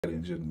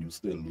injured and you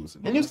still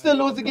losing. And you still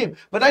lose the game.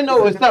 But I know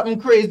it was something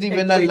crazy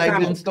when that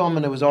lightning storm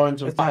and it was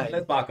orange and fire.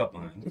 Let's back up,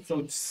 man.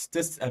 So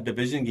this a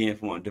division game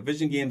for one.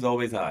 Division game's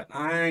always hard.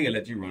 I ain't gonna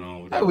let you run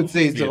on with that. I would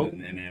say so.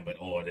 But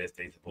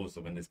they supposed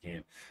to win this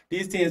game.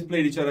 These teams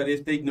played each other.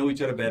 They know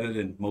each other better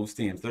than most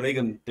teams. So they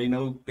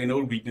know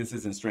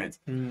weaknesses and strengths.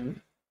 Mm-hmm.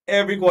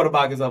 Every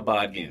quarterback is have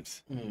bad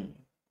games. Mm.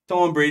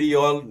 Tom Brady,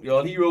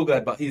 y'all hero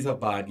he's have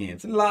bad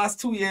games. In the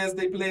last 2 years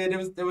they played,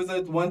 there was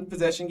a one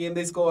possession game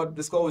they scored.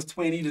 The score was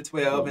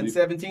 20-12 and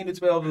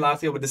 17-12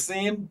 last year with the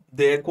same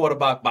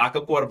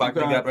backup quarterback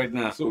we got right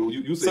now. So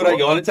you so that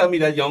y'all tell me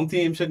that young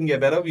team shouldn't get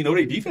better? We know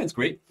their defense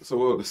great.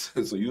 So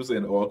you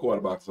saying all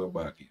quarterbacks have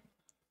bad game?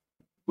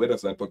 Where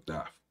does that put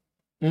Dak?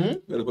 Where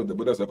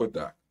does that put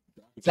Dak?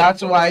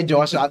 That's why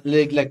Josh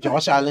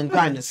Allen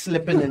kind of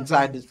slipping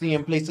inside the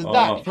same place as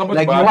that.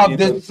 Like you have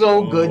this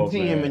good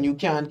team and you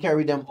can't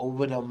carry them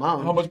over the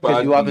mountain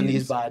because you having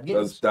these bad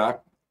games. Does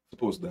Dak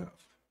supposed to have?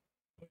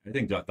 I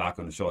think Dak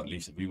on the short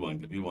leash. If we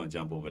want to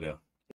jump over there.